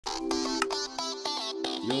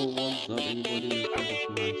Yo, what's up, everybody? Welcome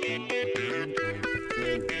to my channel again, and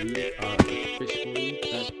today we are officially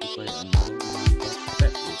back to play another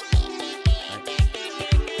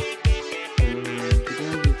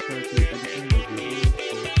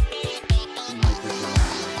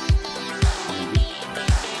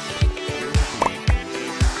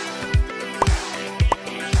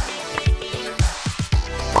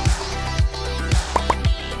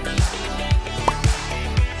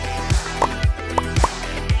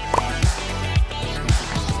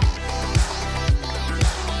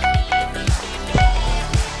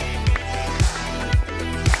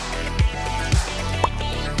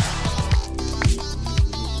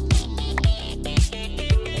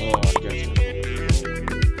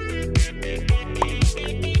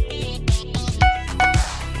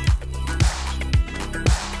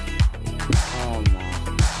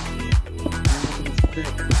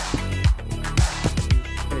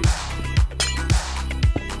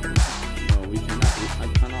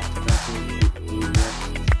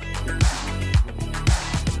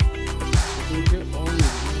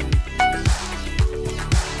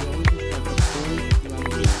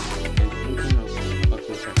Bedwars.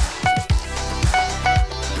 Right? Today we'll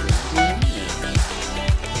try to editing my video,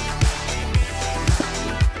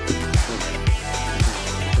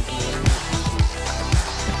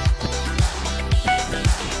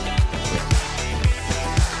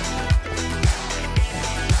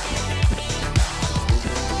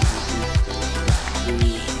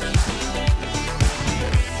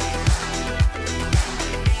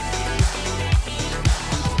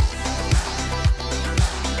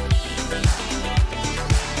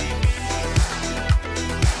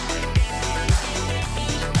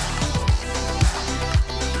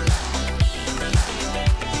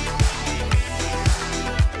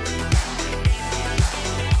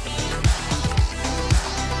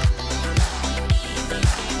 it might take a while, maybe.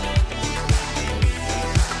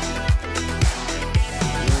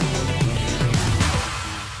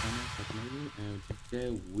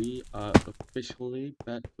 Today we are officially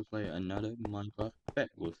back to play another Minecraft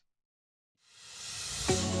Bedwars.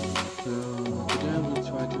 So today we'll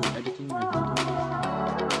try to editing my video.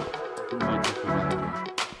 It might take a while, maybe.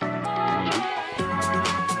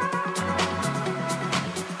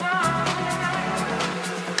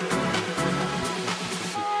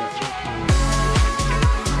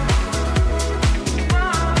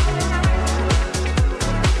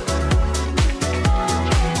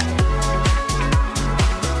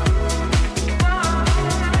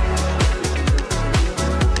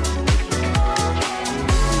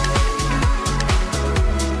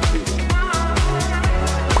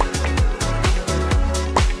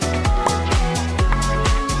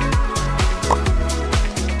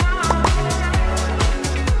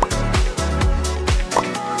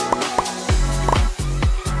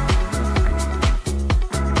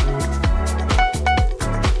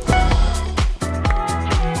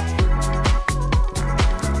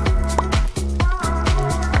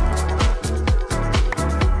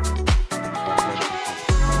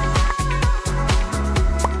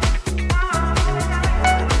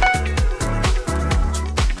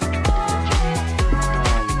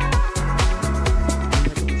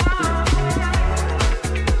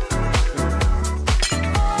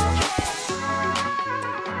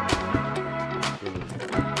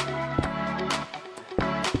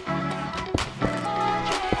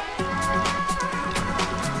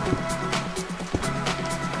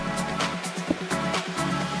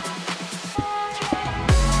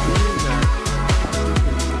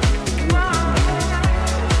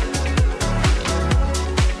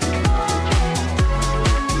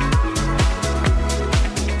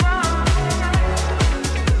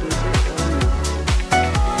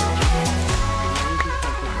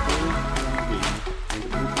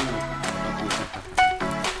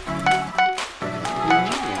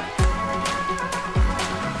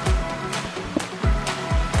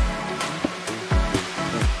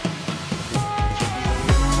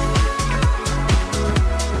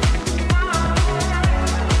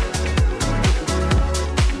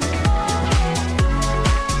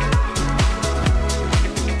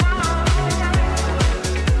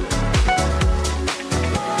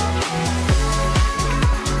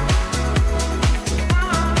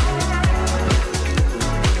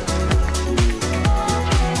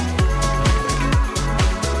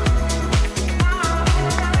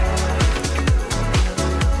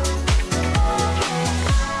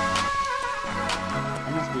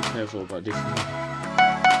 Careful about this one.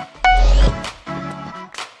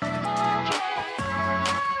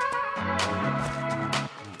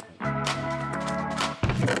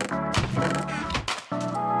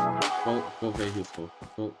 Go very useful.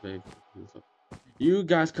 Go very useful. You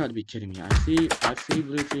guys gotta be kidding me. I see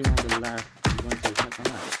blue team on the left. You want to attack on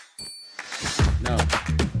that? No.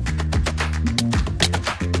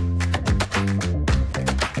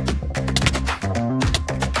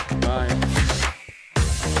 Bye.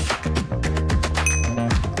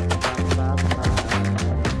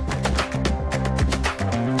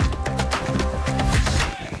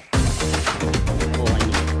 Oh, I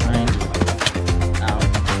knew it. Ow.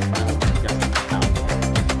 Yes, ow.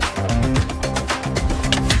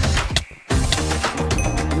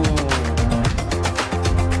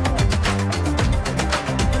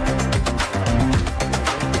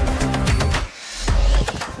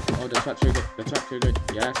 Oh, the trap triggered.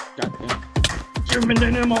 Yes, got him. Human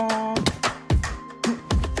animal!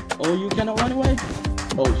 Oh, you cannot run away?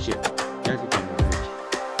 Oh shit. Yes, you can run away.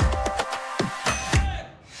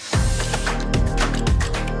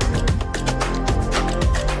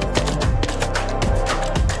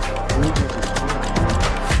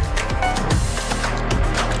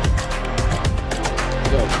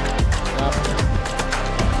 Go. Stop.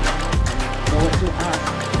 Go to us.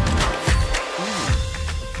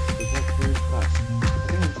 It's not very fast. I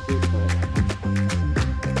think it's good for it.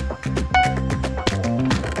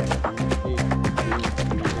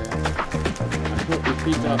 I hope it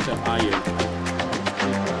feeds off the iron.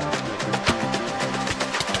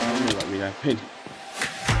 I don't know what we have been.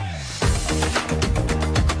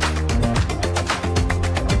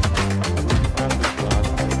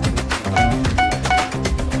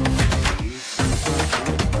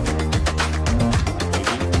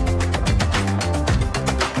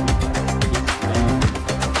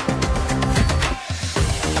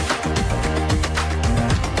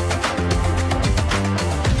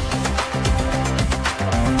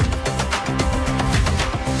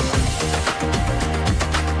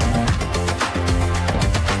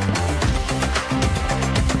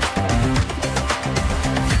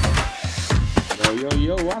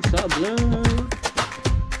 Yo, what's up, Blue?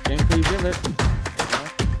 Gameplay Village.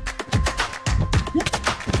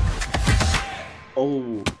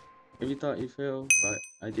 Oh, every thought you failed, but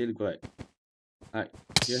I did good. Alright,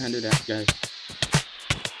 you handle that, guys.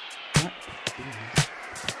 What?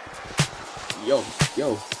 Yo,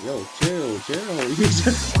 chill.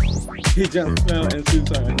 He just fell and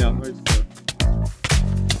suicide right now. Where's the...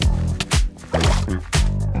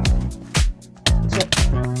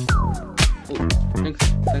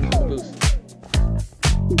 Thanks for the boost.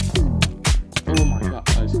 Oh my god,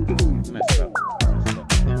 I messed up.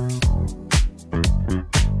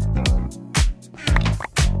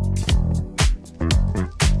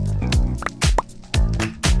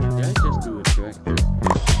 Did I just do it correctly?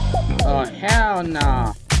 Oh hell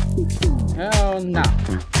nah. Hell nah.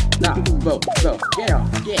 Nah, bro, get out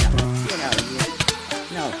of here.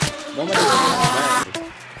 No, nobody.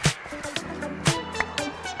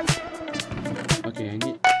 Okay, I need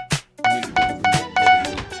to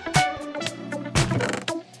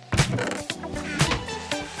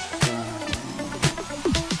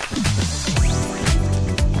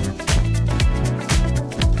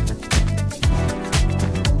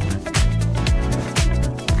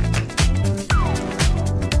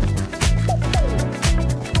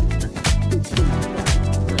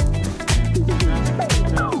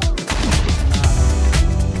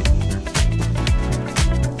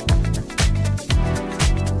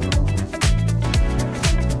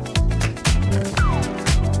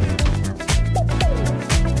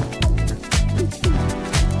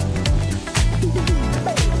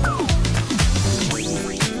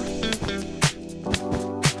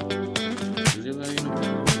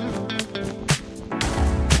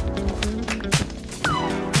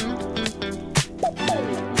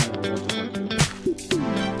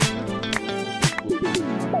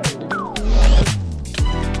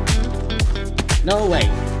No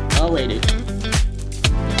way, dude.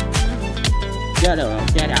 Get out.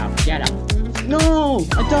 No!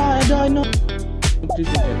 I die, no! Please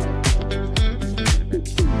don't get it.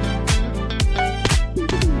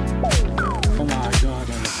 Oh my god,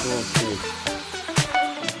 I'm so sick.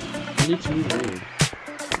 I need to move.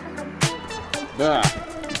 Bruh.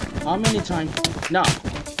 How many times? No!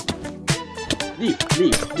 Leave.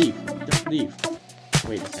 Just leave.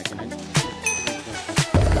 Wait a second.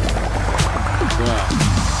 Bruh.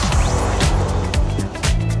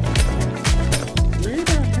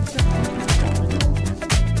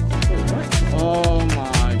 Oh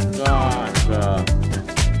my god, bruh.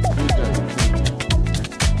 You guys are killing me.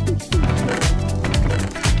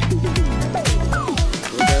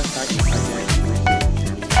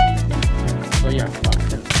 So yeah, fuck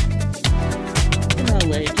them. Give me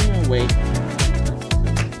away.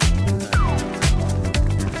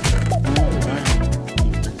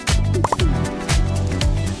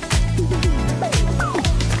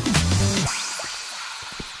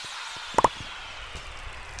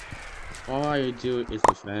 do is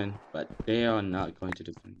defend, but they are not going to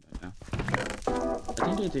defend right now. I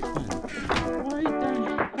think they defend. Why the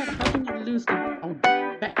heck? How can you lose the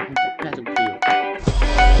back in the battlefield?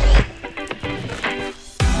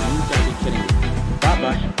 You gotta be kidding me. Bye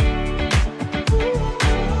bye.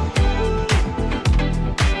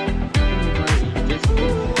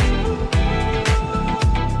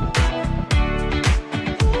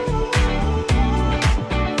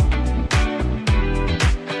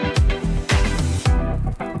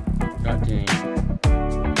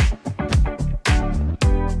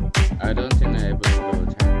 I don't think I'm able to go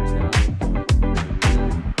attack right now.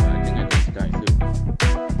 I think I just died too.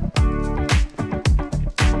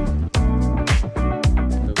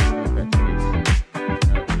 So we go back to this.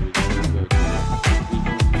 No, we just go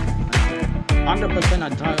 100% I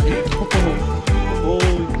died. Oh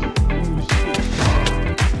shit.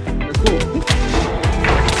 Let's go.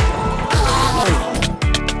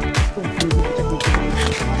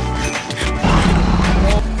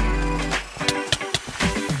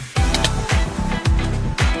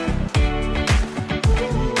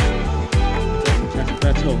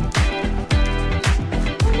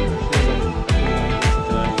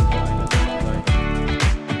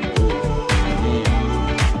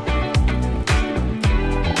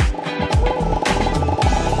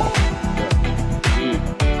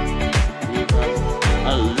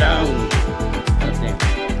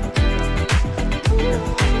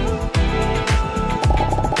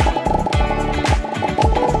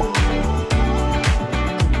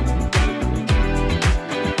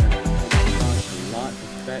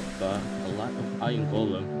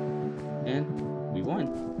 And we won.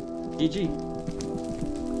 GG.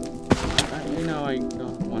 You know I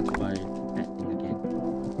don't want to buy that thing again.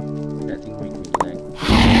 That thing makes me lag.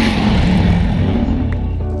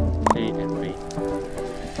 Stay at rate.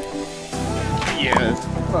 Yes.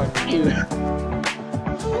 Fuck you.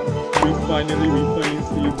 we finally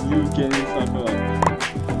see blue getting some up.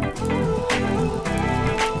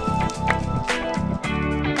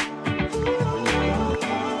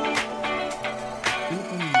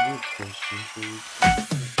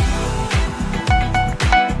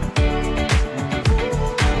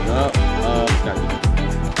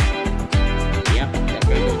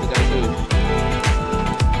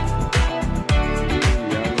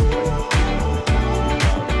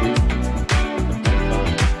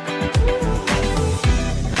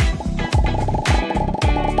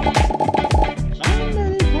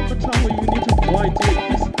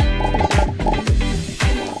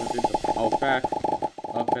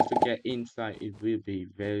 How fast to get inside, it will be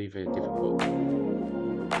very difficult.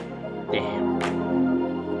 Damn.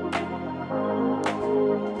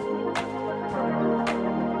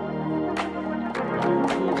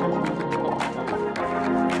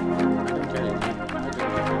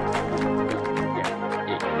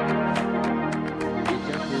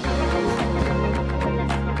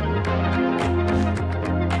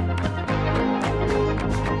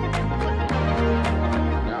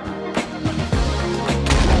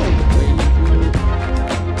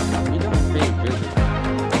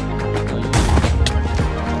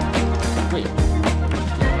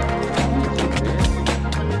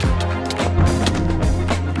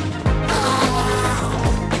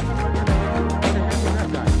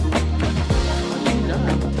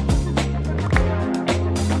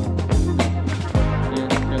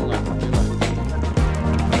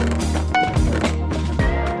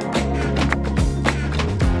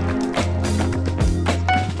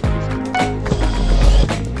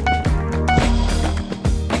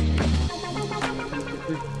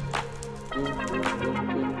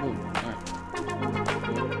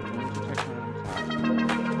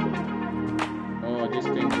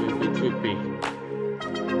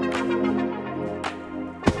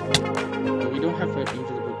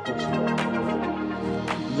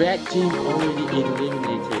 Red team already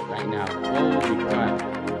eliminated right now. Holy crap.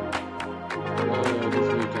 Oh, this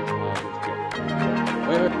will get hard to get.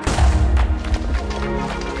 Wait.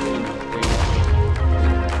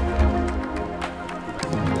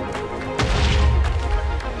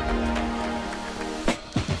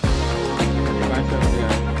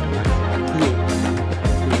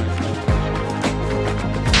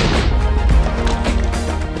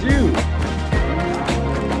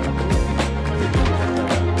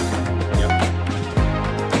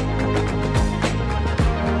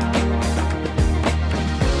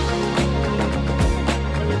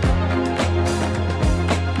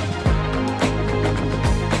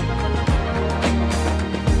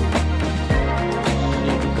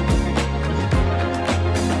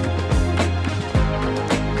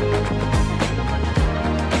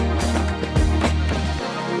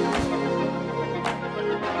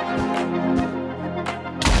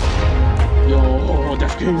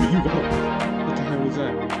 Okay, me, bro. What the hell was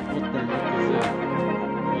that? What the heck is that?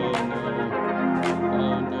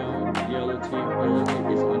 Oh no. Yellow tape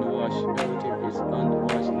is on the wash. Yellow tape is on the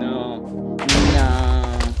wash. No.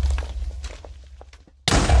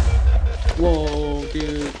 Whoa,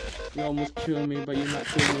 dude. You almost killed me, but you're not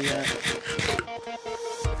killing me yet.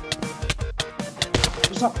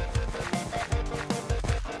 What's up?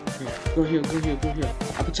 Okay, go here.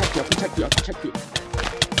 I'll protect you.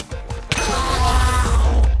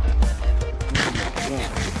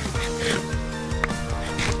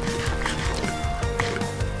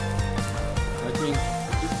 I think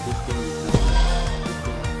this game is done.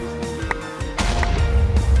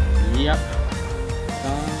 Yep.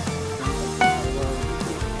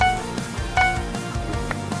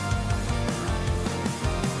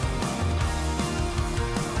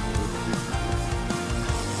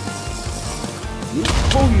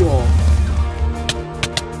 Oh yo!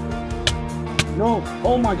 No!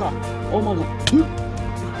 Oh my god!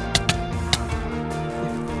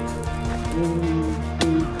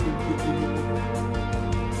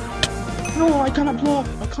 No, I cannot block!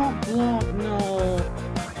 No!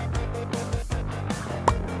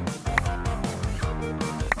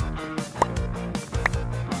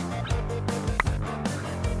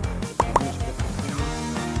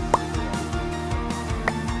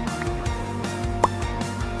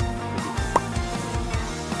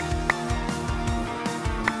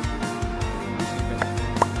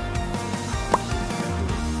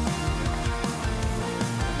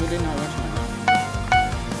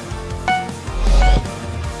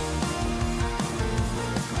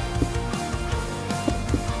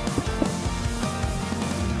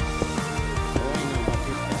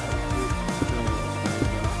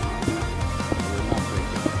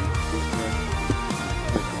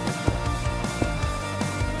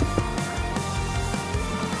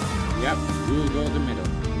 Yep, we'll go the middle.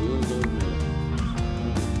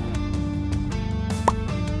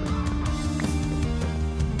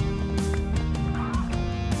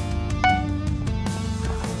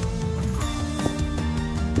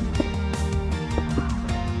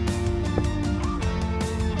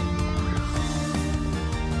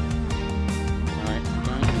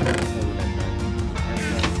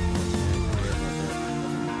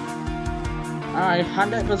 Alright,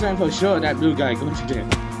 100% for sure that blue guy going to get.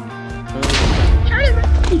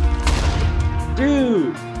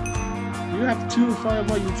 Dude! You have two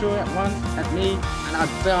fireball you throw at once at me, and I'll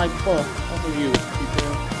die both of you.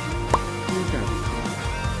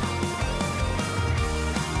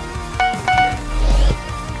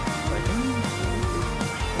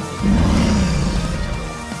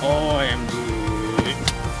 OMG!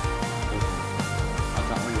 I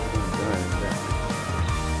thought we were doing good.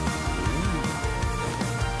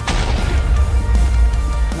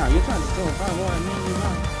 Now you're trying to throw a fireball at me, you're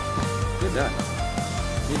not. You're done.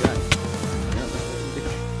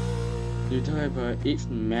 You type it's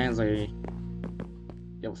Manzy.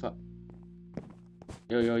 Yo, what's up?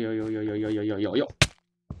 Yo.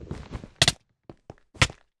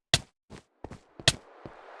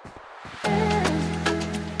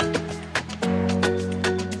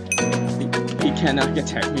 He cannot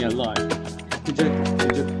attack me alive. He just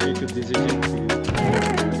make a decision to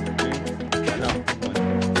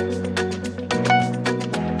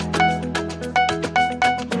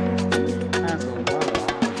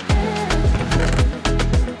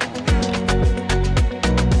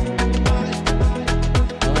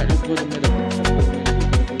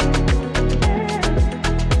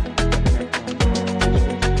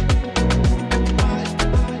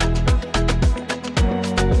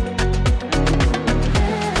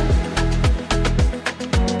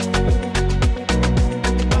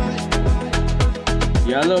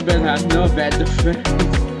Yellow bed has no bed defense.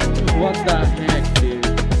 What the heck, dude?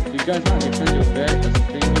 You guys not defend your bed, a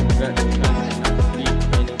single bed defense cannot beat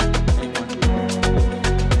anyone who...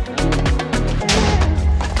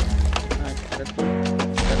 Alright, that's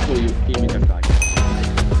cool. You give me the guy.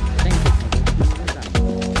 Thank you.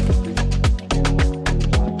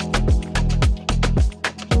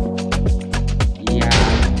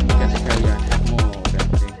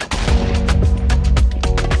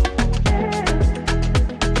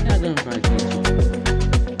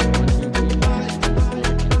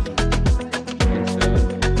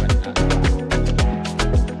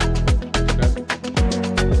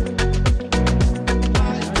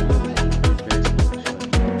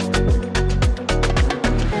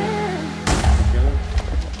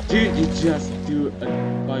 Dude, you just do a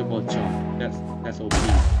fireball jump. That's OP.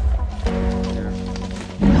 Yeah.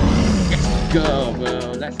 Let's go, bro.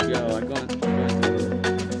 Let's go. I'm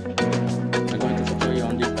going to support you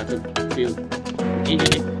on this battlefield.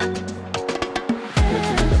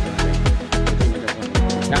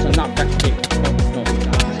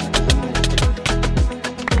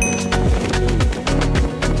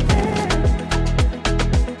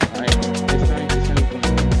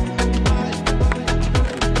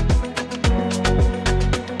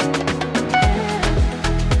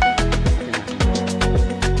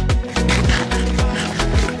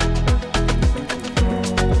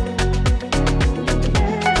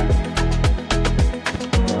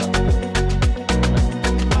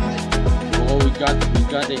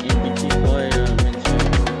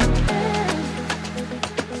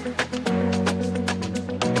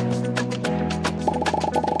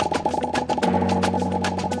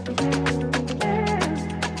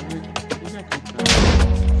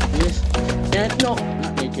 No,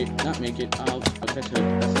 not make it, not make it. Oh, that's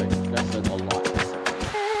hurt a lot.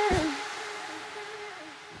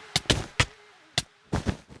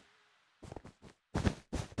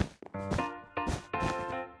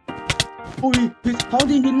 Oh, how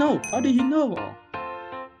did he know? How did he know? Oh.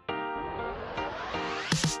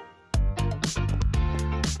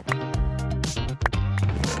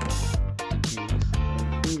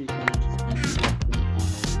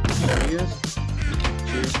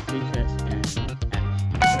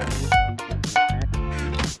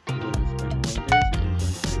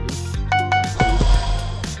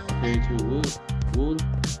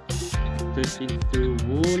 Into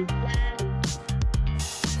wool.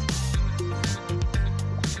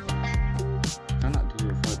 Cannot do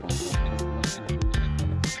a 5 on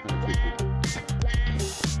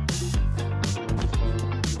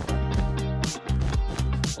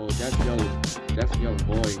Oh, that's yellow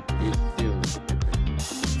boy is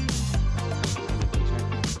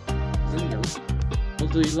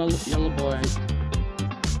still also yellow boy.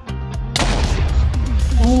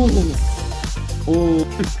 Oh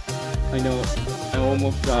I know, I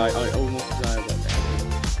almost died about that.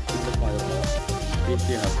 It's the fireball. They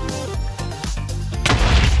still have more.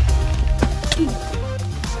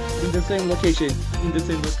 In the same location.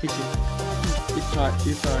 It's hard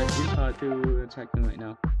to attack them right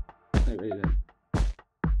now. Wait then.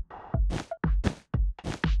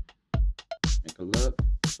 Make a look.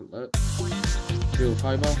 Still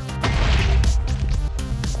fireball.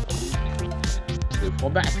 Still fall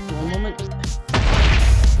back for a moment.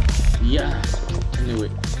 Yeah, I knew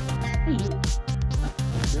it. Hey,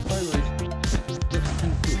 your fireball is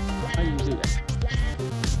kind of cool. How do you do that?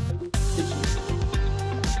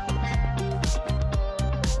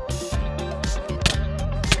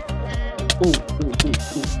 Oh,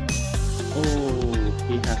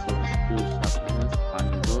 he has a good sharpness. I'm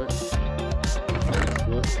good.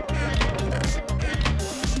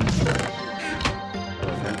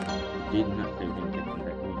 Did not even get on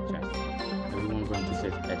that weak chest. Everyone going to say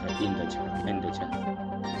that in the chest.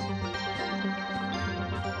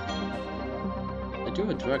 I do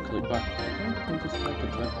a direct clip, but I don't think it's like a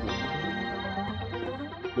direct clip.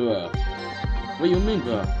 Bruh. What do you mean,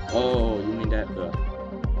 bruh? Oh, you mean that, bruh.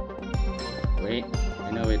 Wait,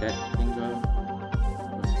 I know where that thing goes.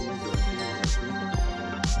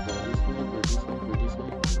 Go this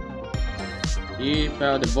way. He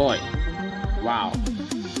found the boy. Wow.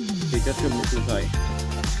 He just moved to the side.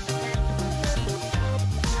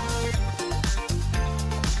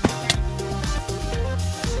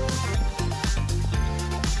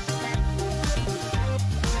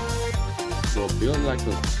 Well, build like a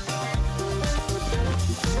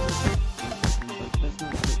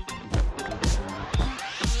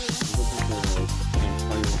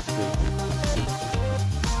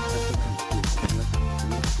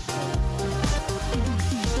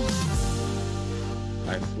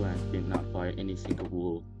any single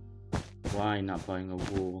wool. Why not buying a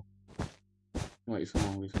wool? What is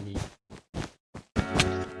wrong with me?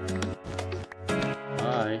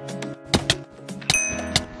 Bye.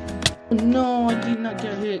 No, I did not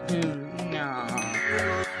get hit him. Nah.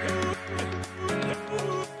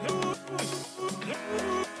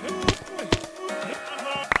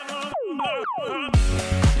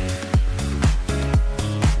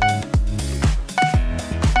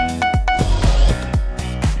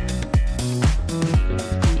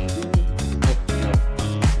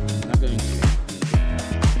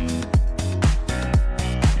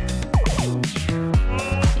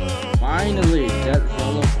 Finally, that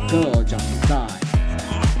yellow girl just died.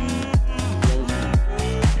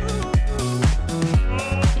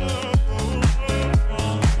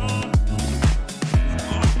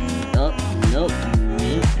 Nope. Go.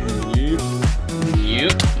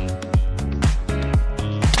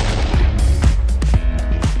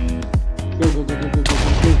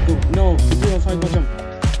 No, do a 5-ball jump.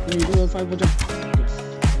 No, you do a 5-ball jump. Yes.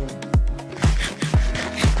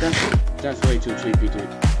 That's way too tricky, dude.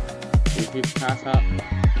 If he pass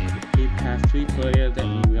 3 players,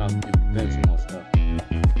 then we are inventing more stuff.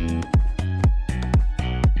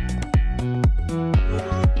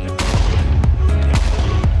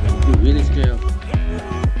 Dude, really scale.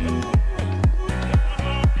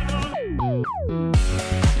 Nope.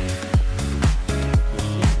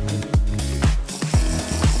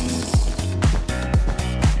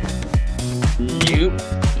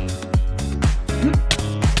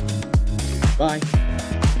 Bye.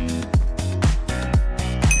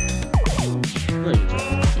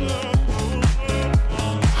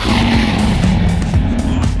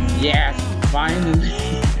 Yes, finally.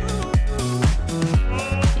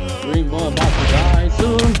 Green boy about to die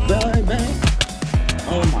soon, baby.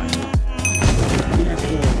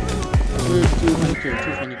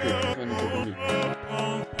 222 for me.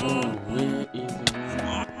 Oh, where is the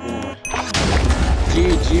boy?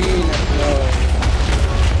 GG, let's go.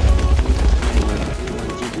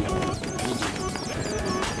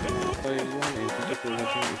 Thank you for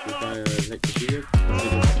watching. If you guys like the video,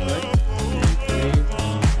 consider subscribe. And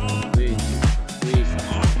please,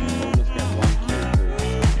 almost get 1K for